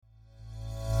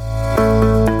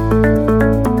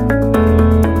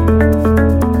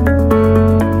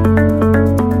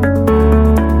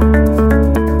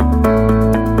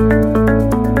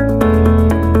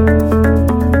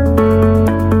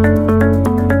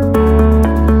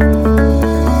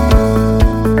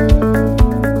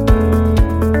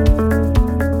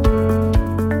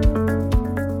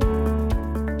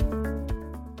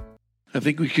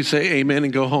think we could say amen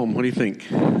and go home. What do you think?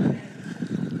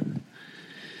 Let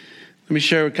me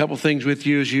share a couple things with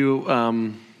you as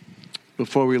you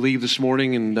before we leave this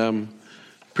morning, and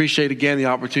appreciate again the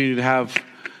opportunity to have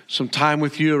some time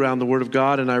with you around the Word of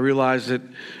God. And I realize that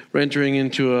we're entering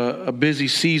into a busy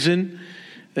season,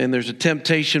 and there's a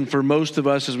temptation for most of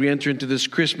us as we enter into this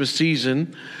Christmas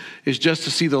season is just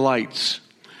to see the lights.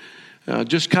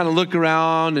 Just kind of look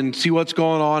around and see what's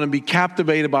going on and be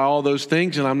captivated by all those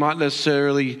things. And I'm not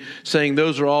necessarily saying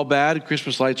those are all bad.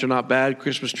 Christmas lights are not bad.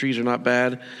 Christmas trees are not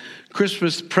bad.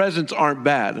 Christmas presents aren't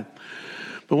bad.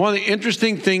 But one of the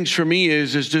interesting things for me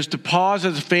is just to pause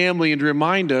as a family and to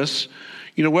remind us,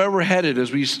 where we're headed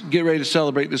as we get ready to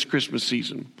celebrate this Christmas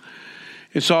season.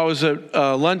 And so I was at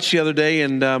lunch the other day,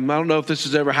 and I don't know if this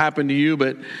has ever happened to you,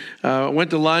 but I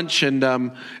went to lunch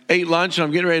and ate lunch, and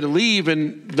I'm getting ready to leave,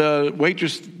 and the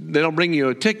waitress, they don't bring you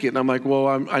a ticket. And I'm like, well,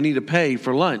 I need to pay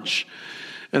for lunch.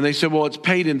 And they said, well, it's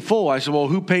paid in full. I said, well,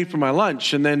 who paid for my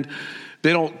lunch? And then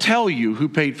they don't tell you who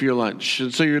paid for your lunch.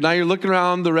 And so you're looking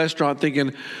around the restaurant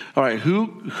thinking, all right,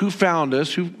 who found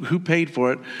us? Who paid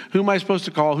for it? Who am I supposed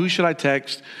to call? Who should I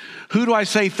text? Who do I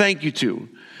say thank you to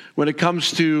when it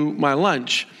comes to my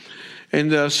lunch?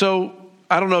 And so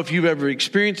I don't know if you've ever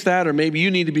experienced that, or maybe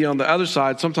you need to be on the other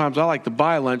side. Sometimes I like to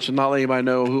buy lunch and not let anybody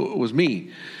know who it was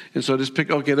me. And so just pick,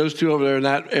 okay, those two over there in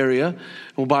that area, and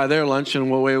we'll buy their lunch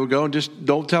and away we'll go. And just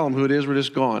don't tell them who it is. We're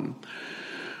just gone.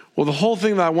 Well, the whole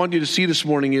thing that I want you to see this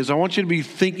morning is I want you to be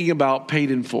thinking about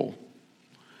paid in full.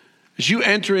 As you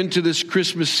enter into this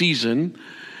Christmas season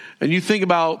and you think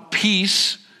about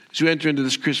peace, as you enter into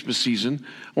this Christmas season,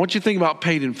 I want you to think about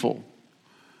paid in full.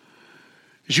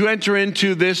 As you enter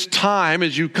into this time,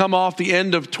 as you come off the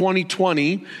end of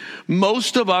 2020,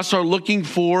 most of us are looking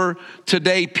for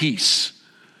today peace.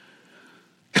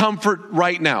 Comfort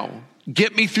right now.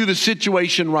 Get me through the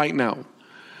situation right now.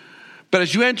 But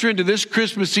as you enter into this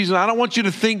Christmas season, I don't want you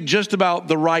to think just about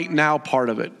the right now part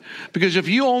of it. Because if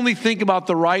you only think about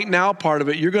the right now part of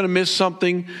it, you're going to miss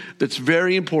something that's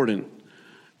very important.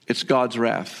 It's God's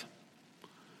wrath.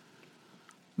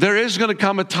 There is going to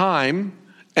come a time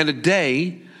and a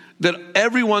day that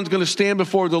everyone's going to stand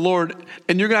before the Lord,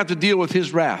 and you're going to have to deal with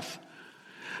his wrath.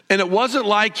 And it wasn't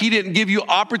like he didn't give you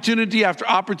opportunity after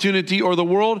opportunity, or the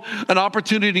world an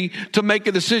opportunity to make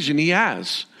a decision. He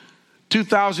has.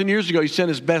 2,000 years ago, he sent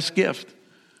his best gift.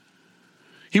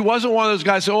 He wasn't one of those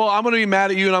guys who said, oh, I'm going to be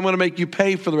mad at you and I'm going to make you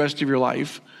pay for the rest of your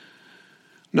life.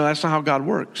 No, that's not how God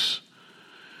works.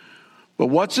 But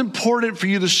what's important for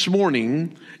you this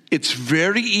morning, it's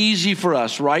very easy for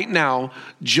us right now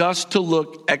just to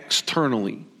look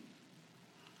externally,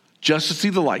 just to see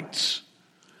the lights.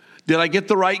 Did I get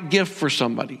the right gift for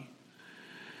somebody?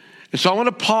 And so I want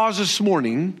to pause this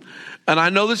morning, and I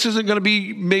know this isn't going to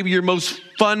be maybe your most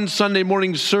fun Sunday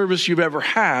morning service you've ever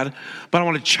had, but I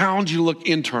want to challenge you to look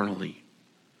internally,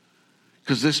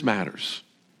 because this matters.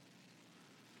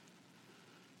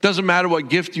 Doesn't matter what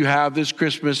gift you have this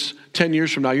Christmas 10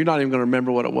 years from now, you're not even going to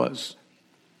remember what it was.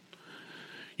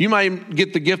 You might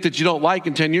get the gift that you don't like,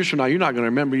 and 10 years from now, you're not going to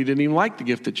remember you didn't even like the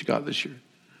gift that you got this year.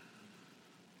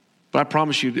 But I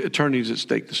promise you, eternity is at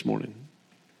stake this morning.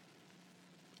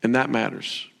 And that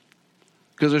matters.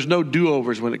 Because there's no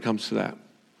do-overs when it comes to that.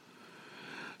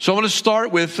 So I want to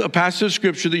start with a passage of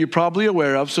scripture that you're probably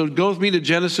aware of. So go with me to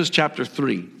Genesis chapter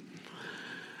 3.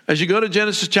 As you go to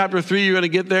Genesis chapter 3, you're going to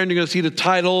get there and you're going to see the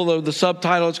title, the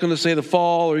subtitle. It's going to say the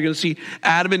fall, or you're going to see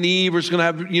Adam and Eve, or it's going to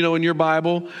have, in your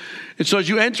Bible. And so as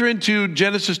you enter into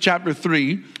Genesis chapter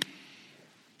 3,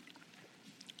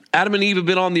 Adam and Eve have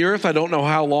been on the earth, I don't know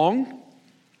how long.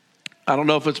 I don't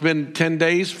know if it's been 10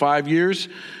 days, 5 years,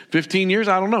 15 years.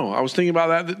 I don't know. I was thinking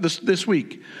about that this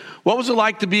week. What was it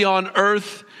like to be on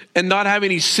earth and not have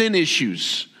any sin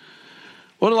issues?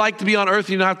 What was it like to be on earth and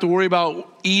you don't have to worry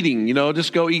about eating?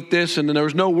 Just go eat this. And then there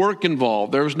was no work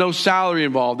involved. There was no salary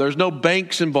involved. There was no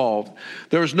banks involved.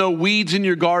 There was no weeds in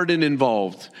your garden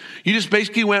involved. You just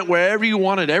basically went wherever you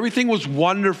wanted. Everything was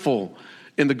wonderful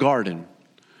in the garden.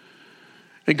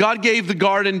 And God gave the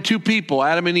garden two people,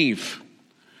 Adam and Eve.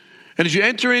 And as you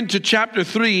enter into chapter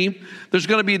 3, there's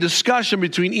going to be a discussion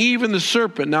between Eve and the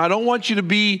serpent. Now, I don't want you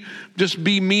to just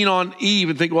be mean on Eve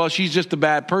and think, well, she's just a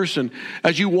bad person.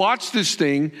 As you watch this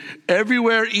thing,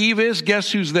 everywhere Eve is,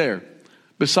 guess who's there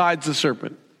besides the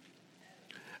serpent?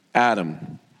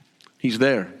 Adam. He's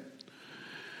there.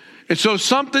 And so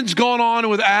something's going on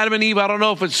with Adam and Eve. I don't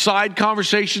know if it's side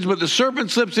conversations, but the serpent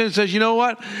slips in and says, you know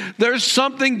what? There's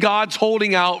something God's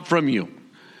holding out from you.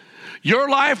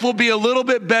 Your life will be a little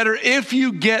bit better if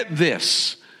you get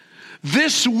this.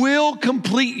 This will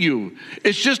complete you.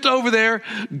 It's just over there.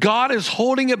 God is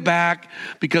holding it back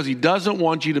because he doesn't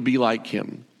want you to be like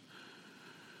him.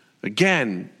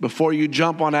 Again, before you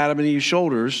jump on Adam and Eve's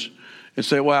shoulders and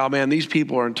say, wow, man, these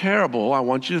people are terrible, I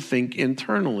want you to think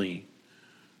internally.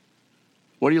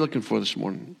 What are you looking for this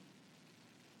morning?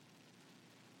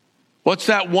 What's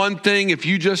that one thing? If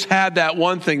you just had that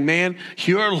one thing, man,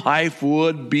 your life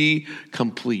would be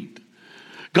complete.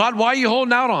 God, why are you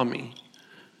holding out on me?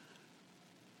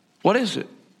 What is it?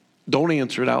 Don't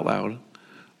answer it out loud,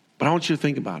 but I want you to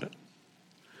think about it.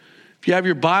 If you have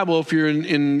your Bible, if you're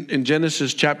in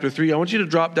Genesis chapter 3, I want you to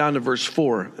drop down to verse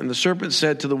 4. And the serpent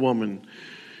said to the woman,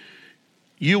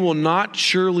 you will not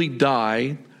surely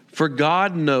die, for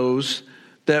God knows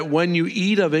that when you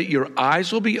eat of it, your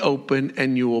eyes will be open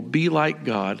and you will be like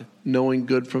God, knowing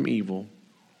good from evil.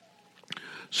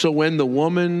 So when the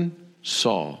woman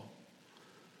saw,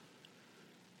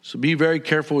 so be very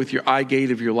careful with your eye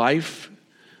gate of your life.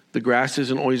 The grass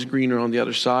isn't always greener on the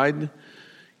other side.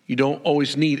 You don't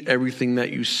always need everything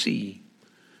that you see.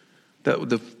 That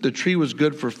the tree was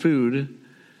good for food, and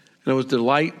it was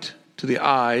delight to the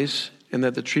eyes, and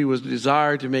that the tree was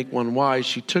desired to make one wise.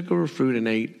 She took of her fruit and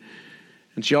ate,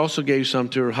 and she also gave some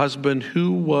to her husband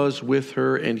who was with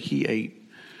her, and he ate.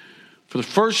 For the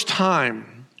first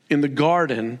time in the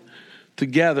garden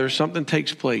together, something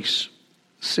takes place: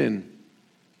 sin.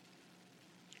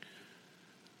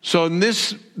 So in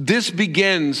this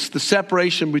begins the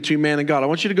separation between man and God. I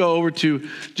want you to go over to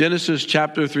Genesis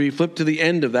chapter 3, flip to the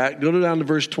end of that, go down to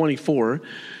verse 24.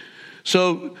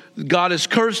 So God has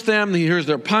cursed them, here's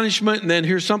their punishment, and then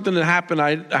here's something that happened.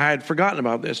 I had forgotten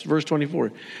about this, verse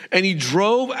 24. And he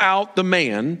drove out the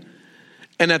man,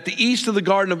 and at the east of the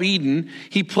Garden of Eden,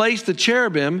 he placed the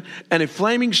cherubim and a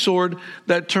flaming sword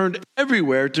that turned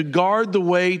everywhere to guard the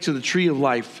way to the tree of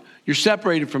life. You're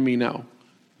separated from me now.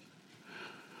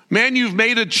 Man, you've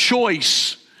made a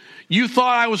choice. You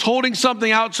thought I was holding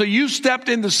something out, so you stepped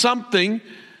into something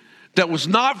that was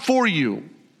not for you.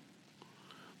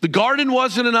 The garden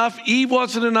wasn't enough. Eve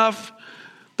wasn't enough.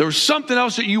 There was something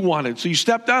else that you wanted, so you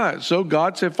stepped out of it. So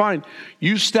God said, fine,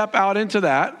 you step out into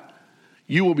that.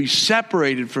 You will be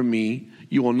separated from me.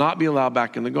 You will not be allowed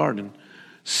back in the garden.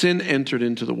 Sin entered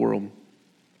into the world.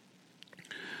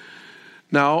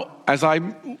 Now, as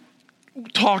I'm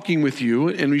talking with you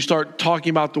and we start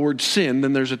talking about the word sin,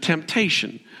 then there's a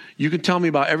temptation. You can tell me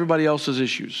about everybody else's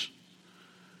issues.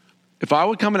 If I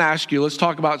would come and ask you, let's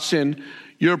talk about sin,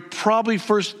 your probably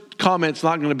first comment's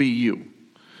not going to be you.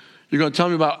 You're going to tell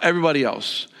me about everybody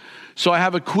else. So I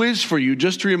have a quiz for you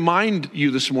just to remind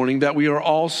you this morning that we are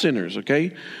all sinners,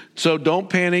 okay? So don't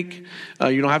panic.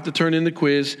 You don't have to turn in the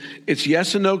quiz. It's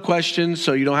yes and no questions,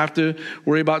 so you don't have to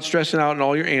worry about stressing out and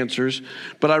all your answers.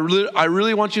 But I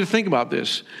really want you to think about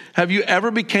this. Have you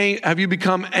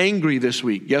become angry this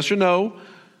week? Yes or no?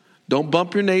 Don't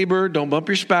bump your neighbor. Don't bump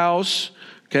your spouse,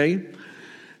 okay?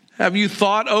 Have you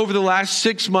thought over the last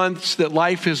 6 months that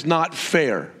life is not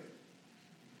fair?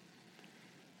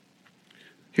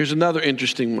 Here's another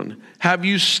interesting one. Have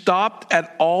you stopped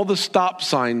at all the stop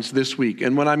signs this week?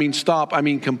 And when I mean stop, I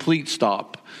mean complete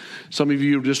stop. Some of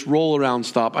you just roll around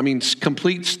stop. I mean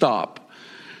complete stop.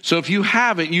 So if you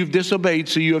haven't, you've disobeyed,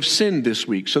 so you have sinned this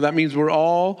week. So that means we're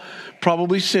all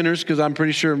probably sinners, because I'm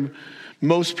pretty sure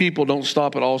most people don't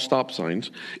stop at all stop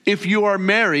signs. If you are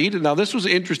married, now this was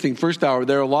interesting first hour.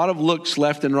 There are a lot of looks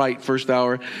left and right first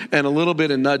hour and a little bit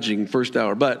of nudging first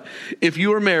hour. But if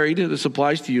you are married, this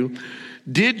applies to you.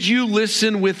 Did you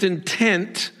listen with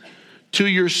intent to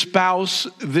your spouse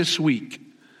this week?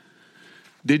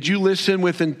 Did you listen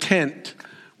with intent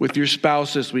with your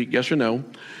spouse this week? Yes or no?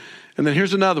 And then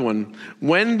here's another one.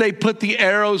 When they put the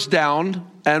arrows down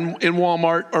and in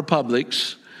Walmart or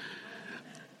Publix,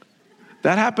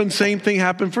 that happened, same thing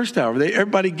happened first hour.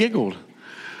 Everybody giggled.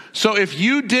 So if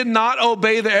you did not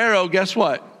obey the arrow, guess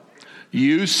what?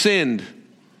 You sinned.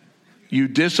 You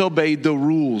disobeyed the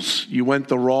rules. You went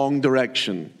the wrong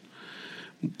direction.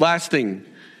 Last thing,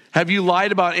 have you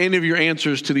lied about any of your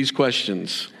answers to these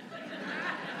questions?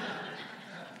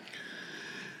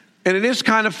 And it is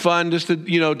kind of fun just to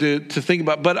think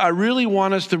about, but I really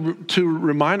want us to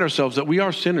remind ourselves that we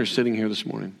are sinners sitting here this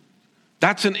morning.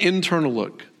 That's an internal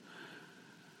look.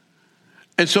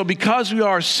 And so because we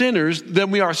are sinners, then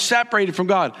we are separated from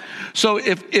God. So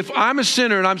if I'm a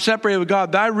sinner and I'm separated with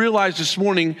God, I realized this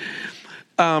morning,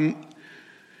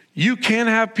 you can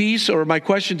have peace, or my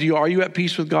question to you, are you at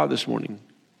peace with God this morning?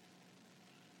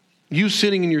 You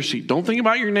sitting in your seat. Don't think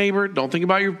about your neighbor. Don't think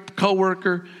about your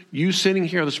coworker. You sitting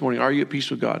here this morning, are you at peace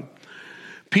with God?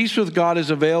 Peace with God is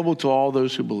available to all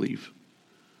those who believe.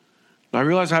 Now, I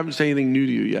realize I haven't said anything new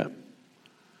to you yet.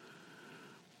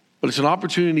 But it's an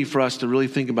opportunity for us to really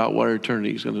think about what our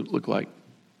eternity is going to look like.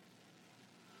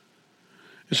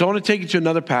 And so I want to take you to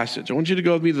another passage. I want you to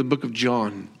go with me to the book of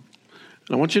John.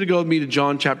 And I want you to go with me to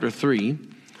John chapter 3.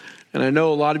 And I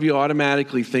know a lot of you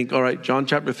automatically think, all right, John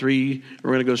chapter 3,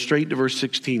 we're going to go straight to verse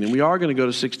 16. And we are going to go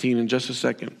to 16 in just a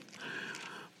second.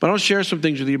 But I'll share some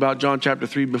things with you about John chapter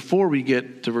 3 before we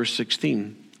get to verse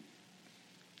 16.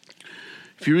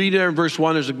 If you read there in verse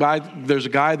 1, there's a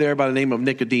guy there by the name of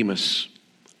Nicodemus.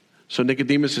 So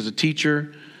Nicodemus is a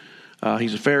teacher.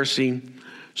 He's a Pharisee.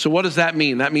 So what does that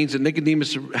mean? That means that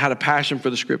Nicodemus had a passion for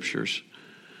the scriptures.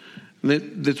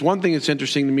 That's one thing that's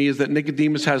interesting to me is that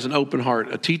Nicodemus has an open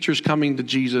heart. A teacher's coming to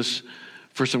Jesus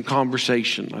for some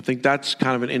conversation. I think that's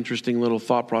kind of an interesting little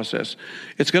thought process.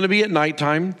 It's going to be at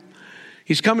nighttime.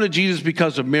 He's coming to Jesus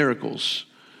because of miracles.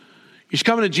 He's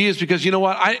coming to Jesus because, you know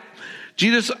what?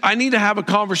 Jesus, I need to have a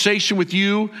conversation with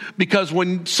you because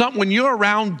when you're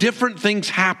around, different things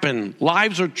happen.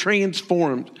 Lives are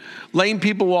transformed. Lame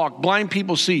people walk. Blind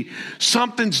people see.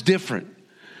 Something's different.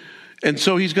 And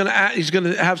so he's going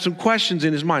to have some questions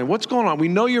in his mind. What's going on? We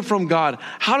know you're from God.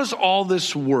 How does all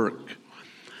this work?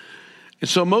 And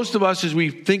so most of us, as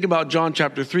we think about John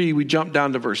chapter 3, we jump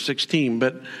down to verse 16.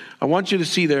 But I want you to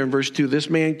see there in verse 2, this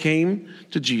man came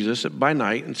to Jesus by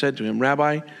night and said to him,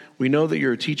 Rabbi, we know that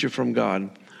you're a teacher from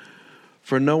God,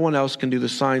 for no one else can do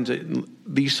these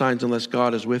signs unless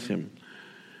God is with him.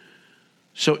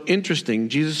 So interesting,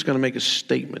 Jesus is going to make a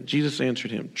statement. Jesus answered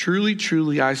him, truly,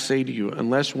 truly, I say to you,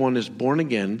 unless one is born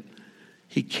again,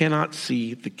 he cannot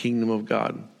see the kingdom of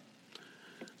God.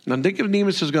 Now,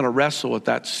 Nicodemus is going to wrestle with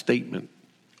that statement.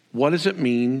 What does it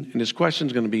mean? And his question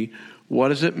is going to be, what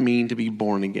does it mean to be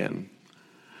born again?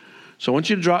 So I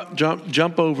want you to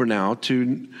jump over now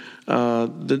to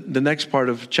the next part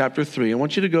of chapter 3. I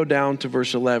want you to go down to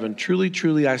verse 11. Truly,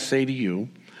 truly, I say to you,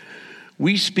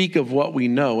 we speak of what we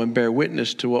know and bear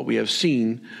witness to what we have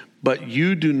seen, but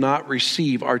you do not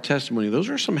receive our testimony. Those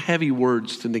are some heavy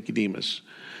words to Nicodemus.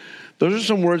 Those are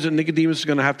some words that Nicodemus is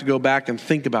going to have to go back and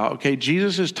think about. Okay,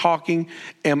 Jesus is talking.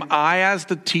 Am I, as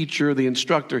the teacher, the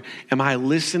instructor, am I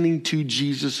listening to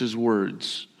Jesus'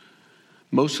 words?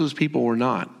 Most of those people were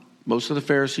not. Most of the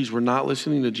Pharisees were not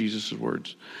listening to Jesus'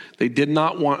 words. They did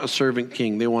not want a servant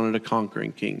king. They wanted a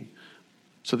conquering king.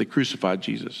 So they crucified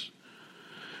Jesus.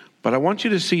 But I want you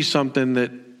to see something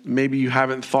that maybe you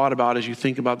haven't thought about as you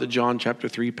think about the John chapter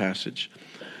 3 passage.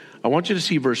 I want you to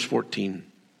see verse 14.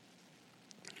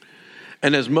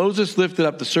 And as Moses lifted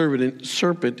up the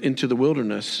serpent into the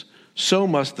wilderness, so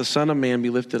must the Son of Man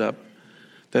be lifted up,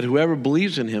 that whoever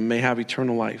believes in him may have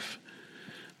eternal life.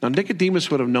 Now,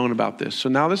 Nicodemus would have known about this. So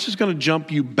now this is going to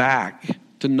jump you back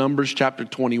to Numbers chapter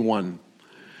 21.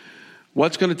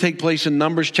 What's going to take place in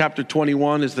Numbers chapter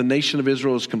 21 is the nation of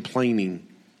Israel is complaining.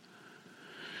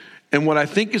 And what I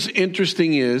think is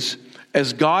interesting is,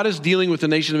 as God is dealing with the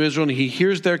nation of Israel and he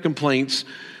hears their complaints,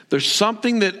 there's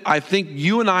something that I think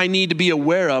you and I need to be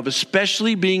aware of,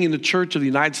 especially being in the Church of the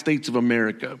United States of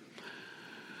America.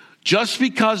 Just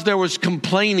because there was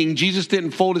complaining, Jesus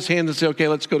didn't fold his hands and say, okay,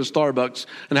 let's go to Starbucks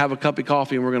and have a cup of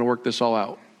coffee and we're going to work this all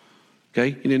out.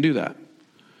 Okay? He didn't do that.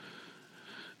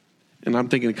 And I'm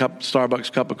thinking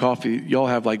Starbucks cup of coffee, y'all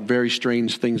have like very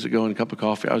strange things that go in a cup of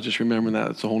coffee. I was just remembering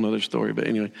that. It's a whole other story. But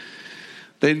anyway,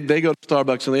 they go to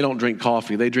Starbucks and they don't drink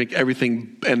coffee. They drink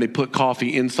everything and they put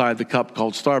coffee inside the cup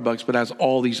called Starbucks, but has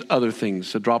all these other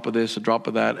things. A drop of this, a drop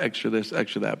of that, extra this,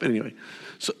 extra that. But anyway,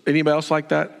 so anybody else like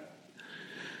that?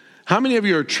 How many of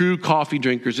you are true coffee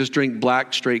drinkers? Just drink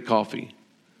black, straight coffee.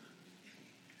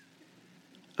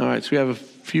 All right, so we have a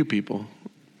few people.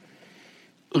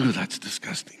 Ooh, that's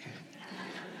disgusting.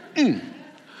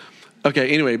 Okay,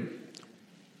 anyway,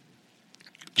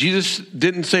 Jesus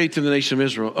didn't say to the nation of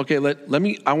Israel, okay,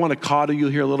 I want to coddle you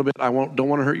here a little bit. Don't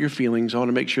want to hurt your feelings. I want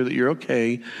to make sure that you're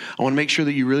okay. I want to make sure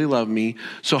that you really love me.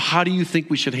 So how do you think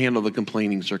we should handle the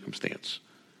complaining circumstance?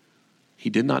 He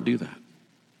did not do that.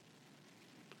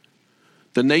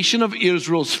 The nation of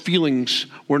Israel's feelings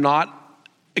were not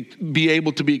be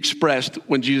able to be expressed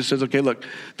when Jesus says, okay, look,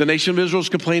 the nation of Israel is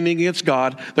complaining against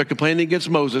God. They're complaining against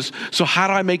Moses. So how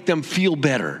do I make them feel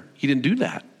better? He didn't do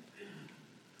that.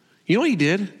 You know what he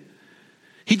did?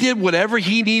 He did whatever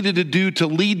he needed to do to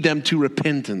lead them to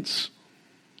repentance.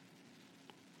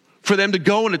 For them to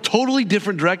go in a totally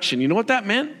different direction. You know what that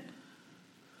meant?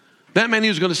 That meant he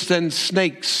was going to send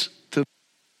snakes to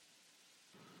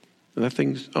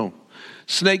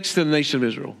snakes to the nation of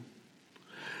Israel.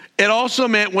 It also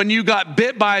meant when you got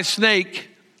bit by a snake,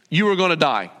 you were going to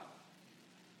die.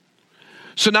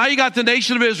 So now you got the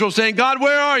nation of Israel saying, God,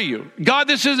 where are you? God,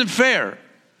 this isn't fair.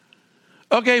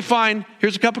 Okay, fine.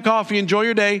 Here's a cup of coffee. Enjoy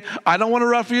your day. I don't want to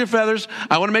ruffle your feathers.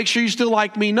 I want to make sure you still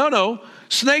like me. No.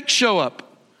 Snakes show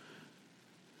up.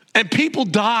 And people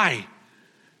die.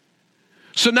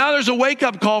 So now there's a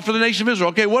wake-up call for the nation of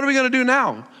Israel. Okay, what are we going to do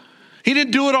now? He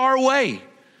didn't do it our way.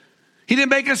 He didn't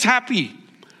make us happy.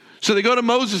 So they go to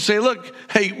Moses and say, look,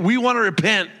 hey, we want to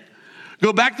repent.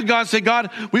 Go back to God and say,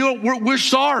 God, we're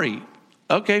sorry.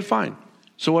 Okay, fine.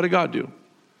 So what did God do?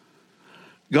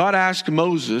 God asked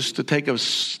Moses to take a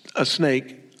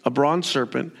snake, a bronze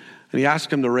serpent, and he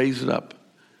asked him to raise it up.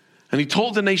 And he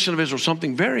told the nation of Israel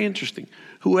something very interesting.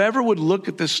 Whoever would look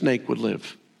at this snake would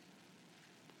live.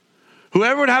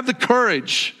 Whoever would have the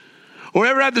courage,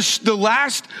 whoever had the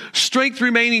last strength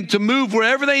remaining to move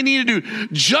wherever they needed to do,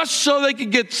 just so they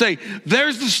could say,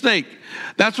 there's the snake.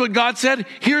 That's what God said.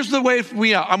 Here's the way for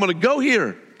me out. I'm going to go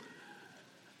here.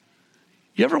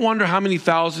 You ever wonder how many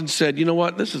thousands said, you know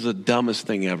what, this is the dumbest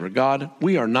thing ever. God,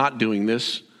 we are not doing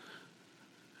this.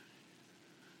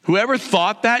 Whoever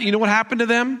thought that, you know what happened to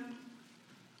them?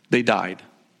 They died.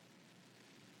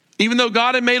 Even though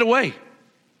God had made a way.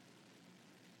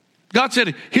 God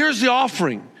said, here's the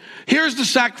offering. Here's the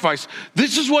sacrifice.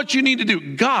 This is what you need to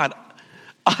do. God,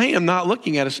 I am not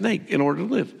looking at a snake in order to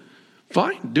live.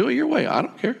 Fine, do it your way. I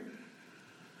don't care.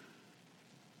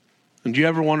 And do you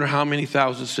ever wonder how many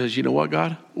thousands says, you know what,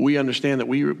 God? We understand that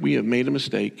we have made a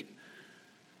mistake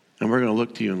and we're going to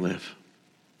look to you and live.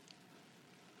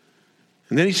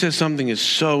 And then he says something is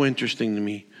so interesting to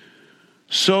me.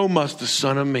 So must the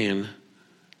Son of Man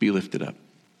be lifted up.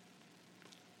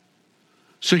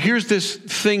 So here's this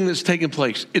thing that's taking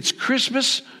place. It's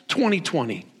Christmas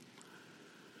 2020.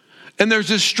 And there's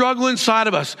this struggle inside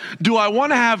of us. Do I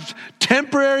want to have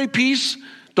temporary peace?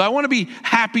 Do I want to be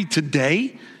happy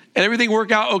today and everything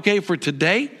work out okay for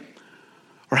today?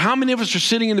 Or how many of us are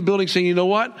sitting in the building saying, you know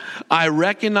what? I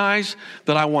recognize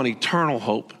that I want eternal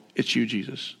hope. It's you,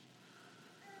 Jesus.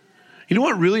 You know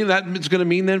what really that is going to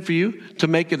mean then for you? To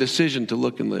make a decision to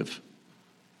look and live.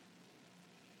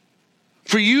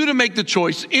 For you to make the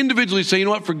choice individually, say, you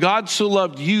know what? For God so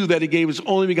loved you that he gave his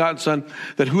only begotten Son,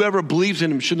 that whoever believes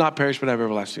in him should not perish but have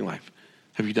everlasting life.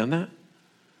 Have you done that?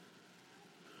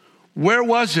 Where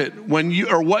was it when you,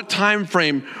 or what time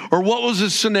frame, or what was the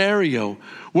scenario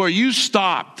where you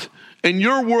stopped and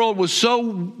your world was so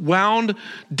wound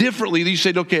differently that you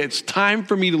said, okay, it's time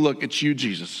for me to look at you,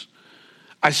 Jesus.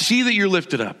 I see that you're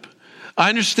lifted up. I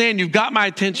understand you've got my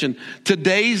attention.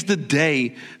 Today's the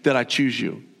day that I choose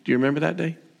you. Do you remember that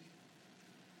day?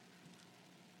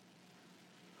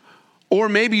 Or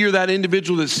maybe you're that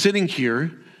individual that's sitting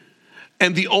here,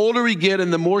 and the older we get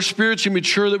and the more spiritually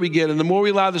mature that we get and the more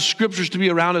we allow the scriptures to be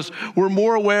around us, we're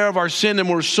more aware of our sin and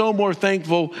we're so more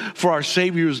thankful for our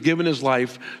Savior who's given his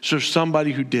life for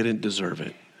somebody who didn't deserve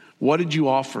it. What did you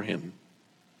offer him?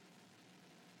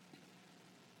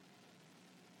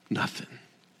 Nothing.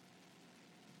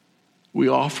 We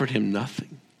offered him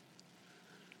nothing.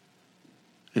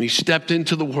 And he stepped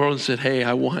into the world and said, hey,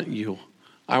 I want you.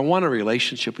 I want a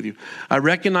relationship with you. I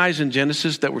recognize in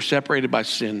Genesis that we're separated by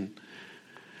sin.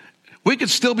 We could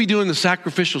still be doing the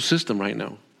sacrificial system right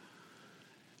now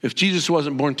if Jesus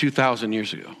wasn't born 2,000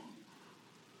 years ago.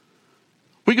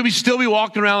 We could still be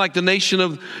walking around like the nation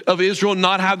of Israel,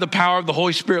 not have the power of the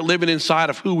Holy Spirit living inside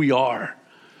of who we are,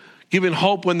 giving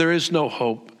hope when there is no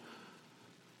hope,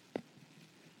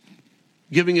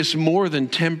 giving us more than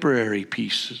temporary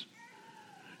peace,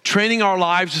 training our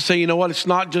lives to say, you know what, it's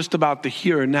not just about the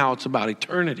here and now, it's about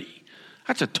eternity.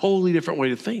 That's a totally different way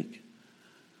to think.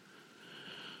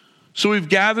 So we've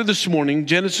gathered this morning.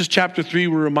 Genesis chapter 3,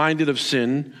 we're reminded of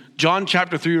sin. John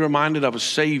chapter 3, we're reminded of a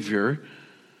Savior.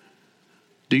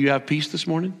 Do you have peace this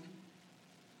morning?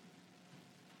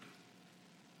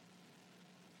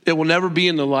 It will never be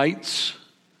in the lights.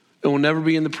 It will never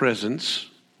be in the presence.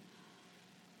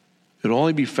 It will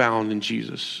only be found in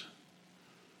Jesus.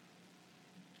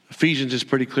 Ephesians is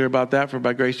pretty clear about that. For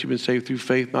by grace you've been saved through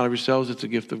faith, not of yourselves. It's a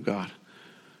gift of God.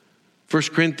 1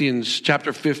 Corinthians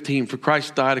chapter 15, for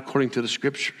Christ died according to the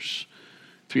scriptures.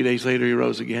 3 days later, he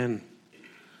rose again.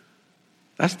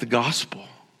 That's the gospel.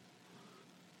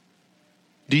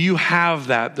 Do you have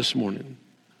that this morning?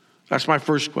 That's my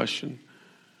first question.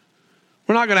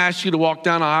 We're not going to ask you to walk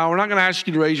down the aisle. We're not going to ask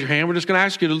you to raise your hand. We're just going to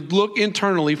ask you to look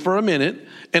internally for a minute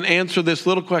and answer this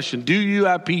little question. Do you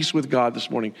have peace with God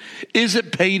this morning? Is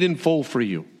it paid in full for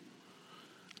you?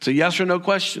 It's a yes or no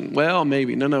question. Well,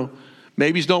 maybe. No.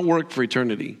 Maybes don't work for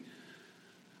eternity.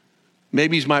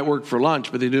 Maybes might work for lunch,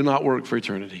 but they do not work for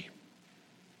eternity.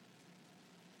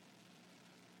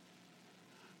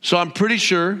 So I'm pretty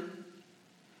sure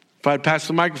if I'd pass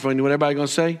the microphone, you know what everybody's going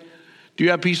to say? Do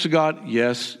you have peace with God?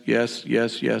 Yes, yes,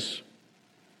 yes, yes.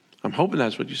 I'm hoping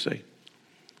that's what you say.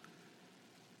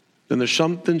 Then there's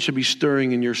something should be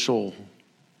stirring in your soul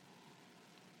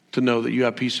to know that you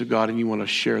have peace with God and you want to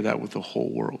share that with the whole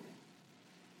world.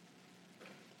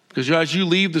 Because as you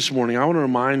leave this morning, I want to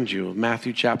remind you of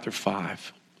Matthew chapter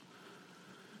 5.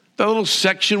 That little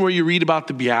section where you read about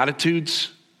the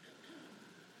Beatitudes.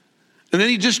 And then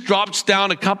he just drops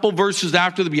down a couple verses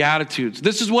after the Beatitudes.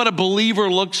 This is what a believer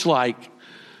looks like.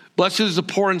 Blessed is the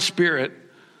poor in spirit.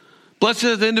 Blessed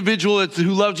is the individual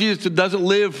who loves Jesus, that doesn't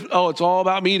live, it's all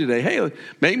about me today. Hey,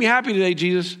 make me happy today,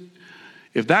 Jesus.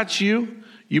 If that's you,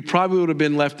 you probably would have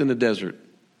been left in the desert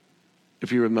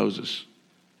if you were Moses.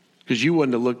 Because you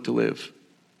wouldn't have looked to live.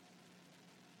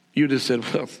 You just said,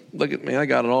 well, look at me, I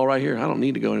got it all right here. I don't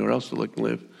need to go anywhere else to look and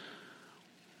live.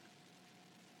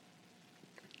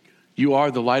 You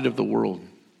are the light of the world.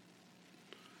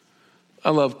 I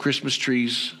love Christmas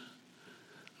trees.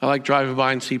 I like driving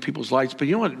by and see people's lights. But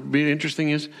you know what really interesting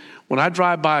is? When I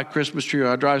drive by a Christmas tree or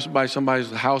I drive by somebody's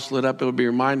house lit up, it would be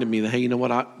reminding me that, hey, you know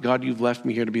what? God, you've left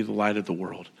me here to be the light of the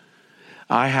world.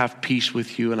 I have peace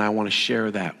with you, and I want to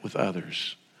share that with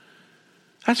others.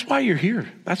 That's why you're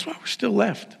here. That's why we're still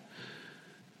left.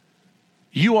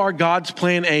 You are God's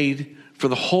plan A for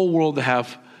the whole world to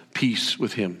have peace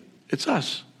with him. It's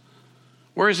us.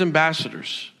 We're his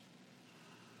ambassadors.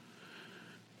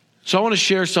 So I want to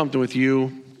share something with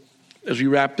you as we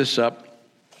wrap this up.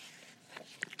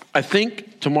 I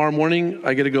think tomorrow morning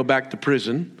I get to go back to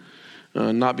prison.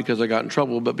 Not because I got in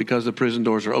trouble, but because the prison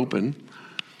doors are open.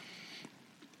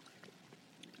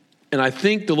 And I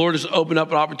think the Lord has opened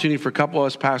up an opportunity for a couple of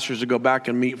us pastors to go back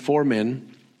and meet 4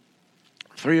 men.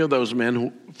 3 of those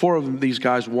men, 4 of these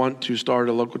guys want to start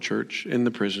a local church in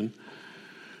the prison.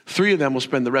 3 of them will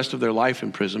spend the rest of their life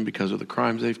in prison because of the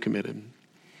crimes they've committed.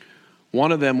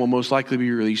 1 of them will most likely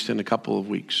be released in a couple of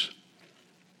weeks.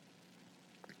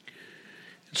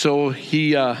 So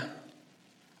he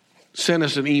sent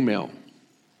us an email.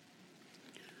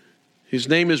 His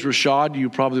name is Rashad. You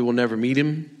probably will never meet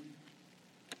him.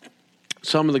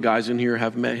 Some of the guys in here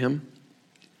have met him.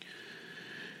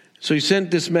 So he sent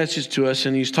this message to us,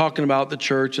 and he's talking about the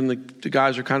church, and the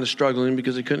guys are kind of struggling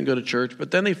because they couldn't go to church.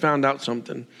 But then they found out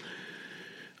something.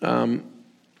 The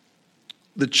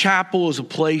chapel is a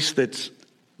place that's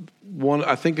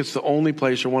I think it's the only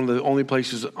place, or one of the only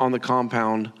places on the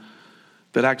compound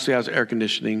that actually has air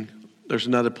conditioning. There's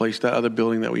another place, that other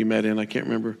building that we met in. I can't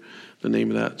remember the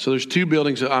name of that. So there's 2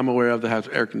 buildings that I'm aware of that have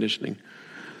air conditioning.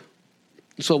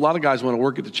 So a lot of guys want to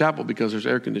work at the chapel because there's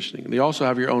air conditioning. They also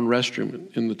have your own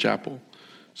restroom in the chapel.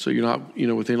 So you're not,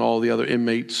 within all the other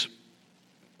inmates.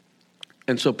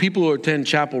 And so people who attend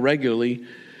chapel regularly,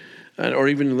 or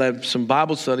even have some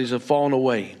Bible studies, have fallen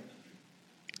away.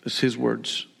 It's his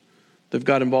words. They've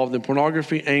got involved in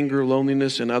pornography, anger,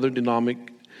 loneliness, and other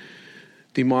demonic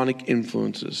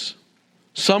influences.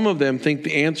 Some of them think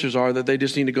the answers are that they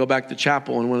just need to go back to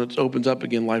chapel, and when it opens up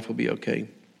again, life will be okay.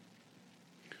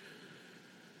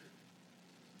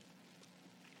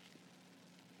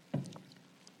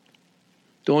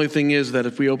 The only thing is that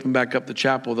if we open back up the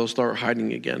chapel, they'll start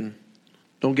hiding again.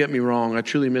 Don't get me wrong. I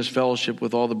truly miss fellowship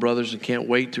with all the brothers and can't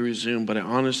wait to resume. But I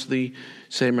honestly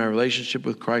say my relationship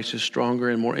with Christ is stronger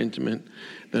and more intimate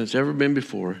than it's ever been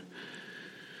before.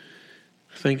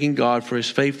 Thanking God for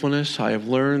his faithfulness, I have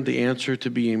learned the answer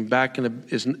to being back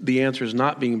the answer is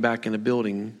not being back in a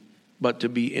building, but to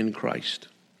be in Christ.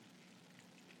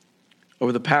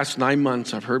 Over the past 9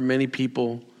 months, I've heard many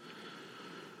people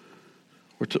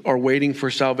are waiting for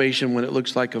salvation when it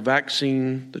looks like a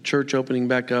vaccine, the church opening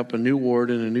back up, a new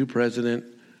warden, a new president,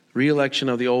 re-election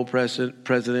of the old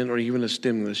president, or even a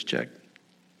stimulus check.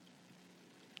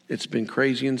 It's been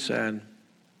crazy and sad.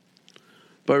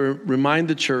 But remind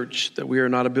the church that we are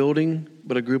not a building,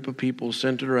 but a group of people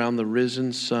centered around the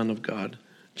risen Son of God,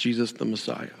 Jesus the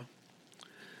Messiah.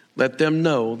 Let them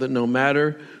know that no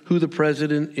matter who the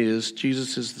president is,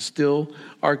 Jesus is still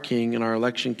our King, and our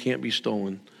election can't be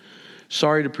stolen.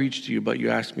 Sorry to preach to you, but you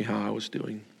asked me how I was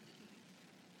doing.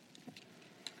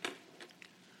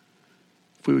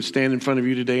 If we would stand in front of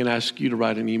you today and ask you to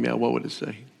write an email, what would it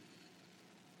say?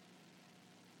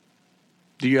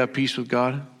 Do you have peace with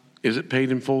God? Is it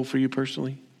paid in full for you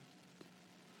personally?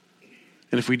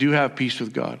 And if we do have peace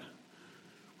with God,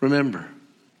 remember,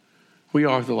 we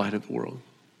are the light of the world.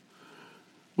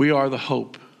 We are the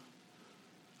hope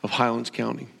of Highlands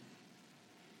County.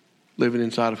 Living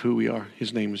inside of who we are.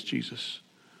 His name is Jesus.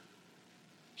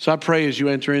 So I pray as you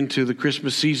enter into the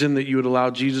Christmas season that you would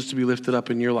allow Jesus to be lifted up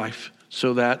in your life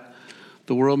so that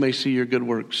the world may see your good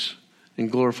works and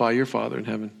glorify your Father in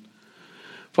heaven.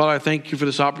 Father, I thank you for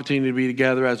this opportunity to be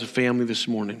together as a family this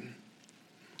morning.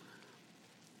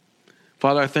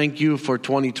 Father, I thank you for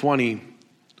 2020.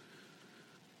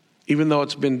 Even though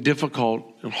it's been difficult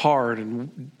and hard,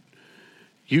 and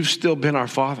you've still been our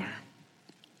Father.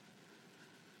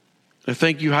 I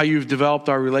thank you how you've developed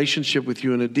our relationship with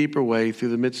you in a deeper way through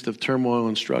the midst of turmoil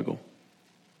and struggle.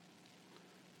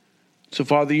 So,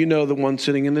 Father, you know the ones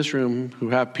sitting in this room who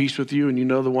have peace with you, and you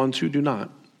know the ones who do not.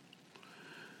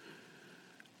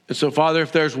 And so, Father,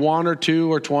 if there's 1 or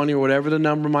 2 or 20 or whatever the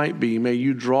number might be, may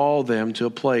you draw them to a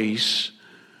place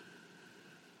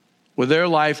where their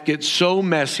life gets so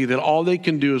messy that all they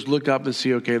can do is look up and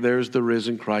see, okay, there's the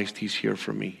risen Christ. He's here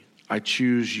for me. I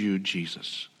choose you,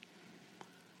 Jesus.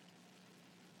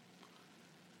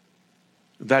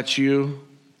 If that's you,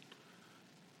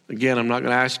 again, I'm not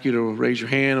going to ask you to raise your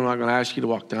hand. I'm not going to ask you to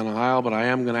walk down the aisle, but I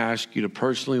am going to ask you to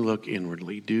personally look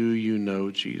inwardly. Do you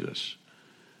know Jesus?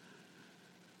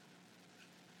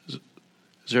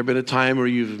 Has there been a time where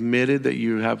you've admitted that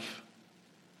you have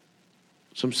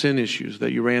some sin issues,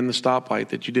 that you ran the stoplight,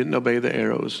 that you didn't obey the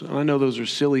arrows? And I know those are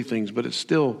silly things, but it's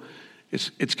still,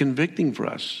 it's convicting for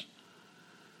us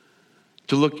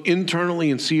to look internally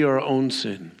and see our own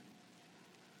sin.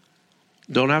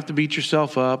 Don't have to beat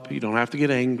yourself up. You don't have to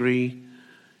get angry.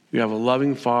 You have a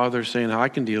loving Father saying, I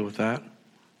can deal with that.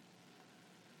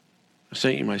 I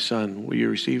sent you my son. Will you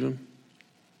receive him?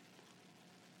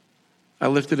 I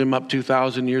lifted him up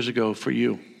 2,000 years ago for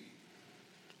you.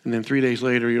 And then 3 days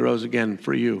later, he rose again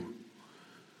for you.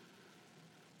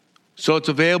 So it's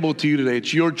available to you today.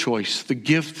 It's your choice. The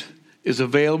gift is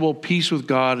available. Peace with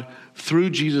God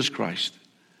through Jesus Christ.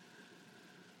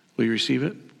 Will you receive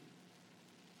it?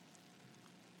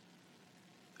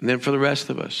 And then for the rest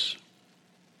of us,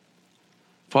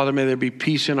 Father, may there be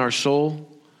peace in our soul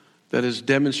that is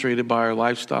demonstrated by our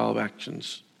lifestyle of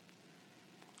actions.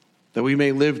 That we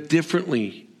may live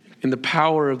differently in the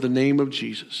power of the name of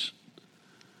Jesus.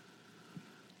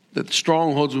 That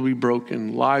strongholds will be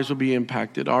broken, lives will be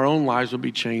impacted, our own lives will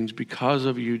be changed because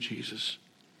of you, Jesus.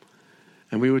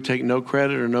 And we would take no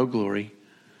credit or no glory.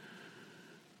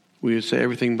 We would say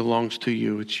everything belongs to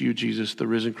you. It's you, Jesus, the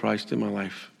risen Christ in my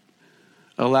life.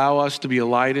 Allow us to be a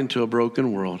light into a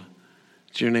broken world.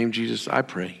 It's your name, Jesus, I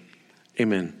pray.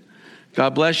 Amen.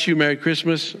 God bless you. Merry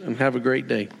Christmas and have a great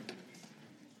day.